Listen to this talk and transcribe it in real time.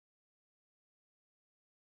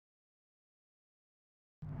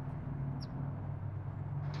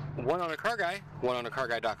OneOwnerCarGuy,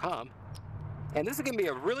 OneOwnerCarGuy.com, and this is going to be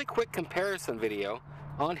a really quick comparison video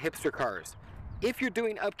on hipster cars. If you're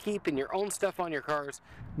doing upkeep and your own stuff on your cars,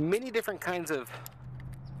 many different kinds of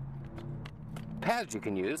pads you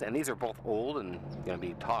can use, and these are both old and going to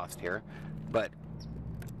be tossed here, but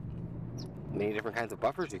many different kinds of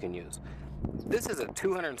buffers you can use. This is a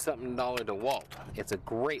 $200 and something Dewalt. It's a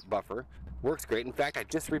great buffer, works great. In fact, I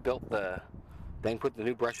just rebuilt the thing, put the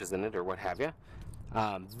new brushes in it or what have you.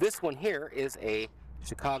 This one here is a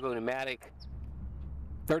Chicago Pneumatic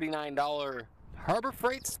 $39 Harbor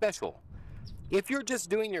Freight Special. If you're just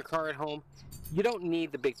doing your car at home, you don't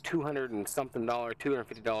need the big $200 and something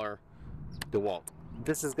 $250 Dewalt.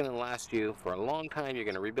 This is going to last you for a long time. You're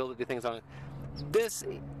going to rebuild it, do things on it. This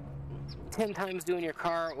 10 times doing your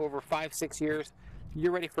car over 5-6 years,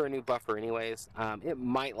 you're ready for a new buffer anyways. It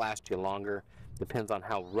might last you longer, depends on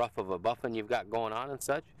how rough of a buffing you've got going on and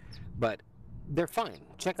such, but they're fine.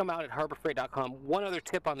 Check them out at harborfreight.com. One other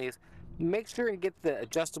tip on these, make sure and get the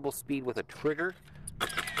adjustable speed with a trigger,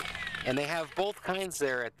 and they have both kinds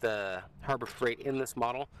there at the Harbor Freight in this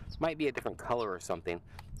model. Might be a different color or something,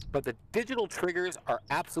 but the digital triggers are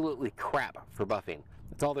absolutely crap for buffing.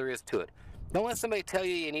 That's all there is to it. Don't let somebody tell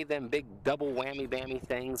you you need them big double whammy bammy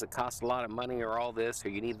things that cost a lot of money or all this, or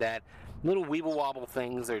you need that. Little weeble wobble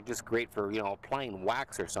things are just great for, you know, applying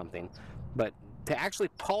wax or something. But to actually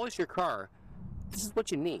polish your car, this is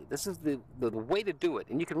what you need. This is the way to do it,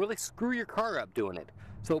 and you can really screw your car up doing it.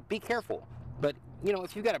 So be careful. But, you know,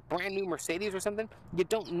 if you've got a brand new Mercedes or something, you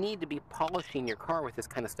don't need to be polishing your car with this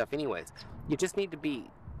kind of stuff anyways. You just need to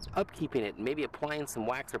be upkeeping it and maybe applying some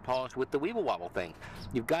wax or polish with the weeble wobble thing.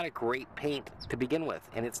 You've got a great paint to begin with,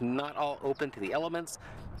 and it's not all open to the elements.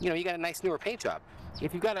 You know, you got a nice newer paint job.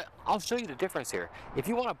 If you've got a, I'll show you the difference here. If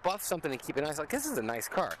you want to buff something and keep it nice, like this is a nice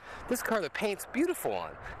car. This car, the paint's beautiful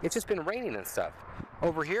on. It's just been raining and stuff.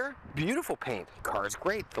 Over here, beautiful paint. Car's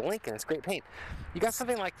great. The Lincoln is great paint. You got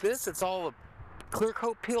something like this, it's all clear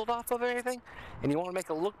coat peeled off of everything, and you want to make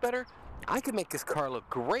it look better. I could make this car look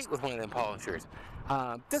great with one of them polishers.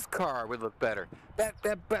 This car would look better.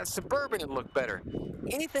 That Suburban would look better.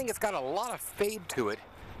 Anything that's got a lot of fade to it.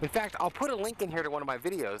 In fact, I'll put a link in here to one of my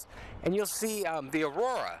videos, and you'll see the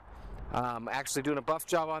Aurora actually doing a buff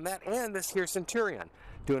job on that, and this here Centurion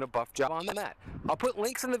doing a buff job on that. I'll put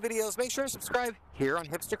links in the videos. Make sure and subscribe here on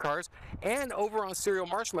Hipster Cars and over on Serial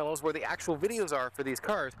Marshmallows where the actual videos are for these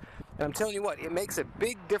cars. And I'm telling you what, it makes a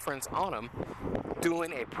big difference on them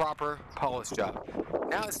doing a proper polish job.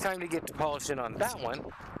 Now it's time to get to polishing on that one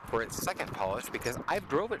for its second polish, because I've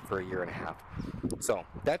drove it for a year and a half. So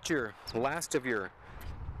that's your last of your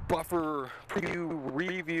buffer preview,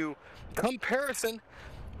 review, comparison.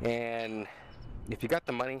 And if you got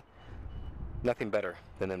the money, nothing better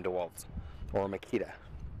than them Dewalts or a Makita.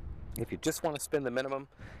 If you just want to spend the minimum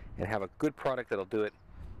and have a good product that'll do it,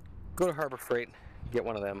 go to Harbor Freight, get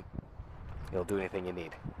one of them. It'll do anything you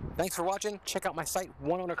need. Thanks for watching. Check out my site,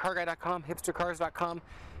 OneOwnerCarGuy.com, HipsterCars.com,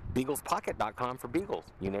 BeaglesPocket.com for beagles.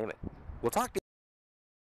 You name it. We'll talk to you.